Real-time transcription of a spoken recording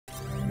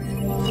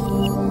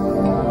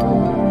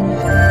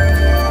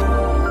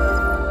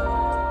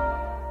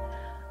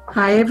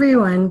Hi,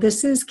 everyone.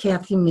 This is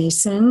Kathy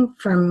Mason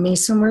from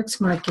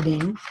MasonWorks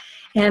Marketing,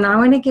 and I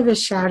want to give a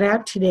shout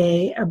out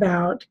today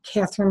about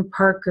Katherine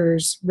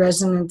Parker's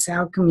Resonance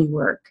Alchemy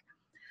work.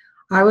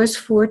 I was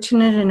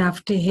fortunate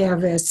enough to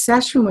have a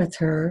session with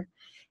her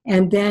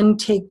and then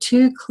take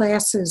 2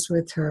 classes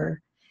with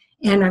her.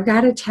 And I've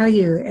got to tell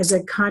you, as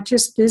a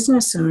conscious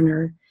business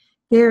owner,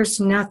 there's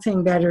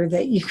nothing better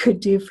that you could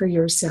do for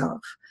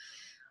yourself.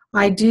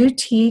 I do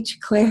teach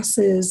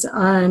classes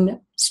on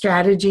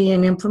strategy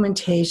and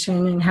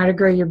implementation and how to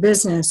grow your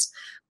business.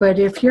 But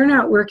if you're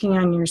not working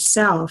on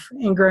yourself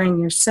and growing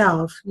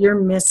yourself, you're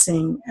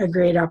missing a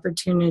great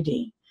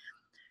opportunity.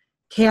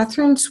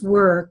 Katherine's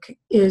work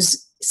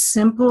is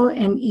simple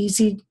and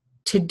easy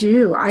to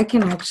do. I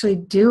can actually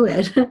do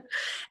it,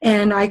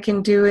 and I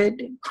can do it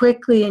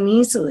quickly and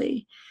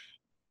easily.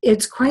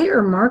 It's quite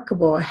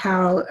remarkable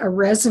how a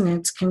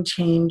resonance can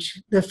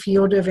change the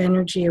field of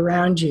energy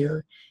around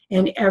you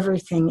and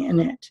everything in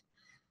it.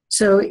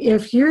 So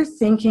if you're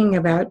thinking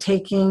about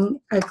taking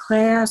a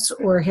class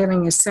or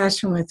having a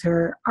session with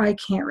her, I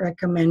can't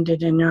recommend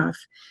it enough.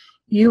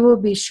 You will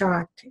be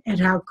shocked at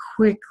how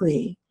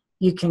quickly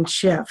you can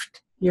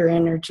shift your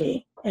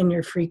energy and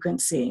your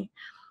frequency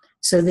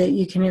so that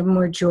you can have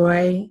more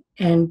joy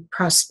and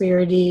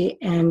prosperity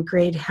and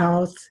great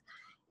health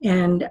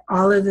and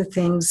all of the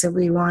things that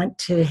we want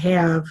to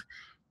have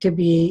to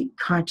be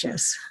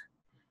conscious.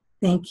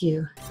 Thank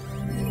you.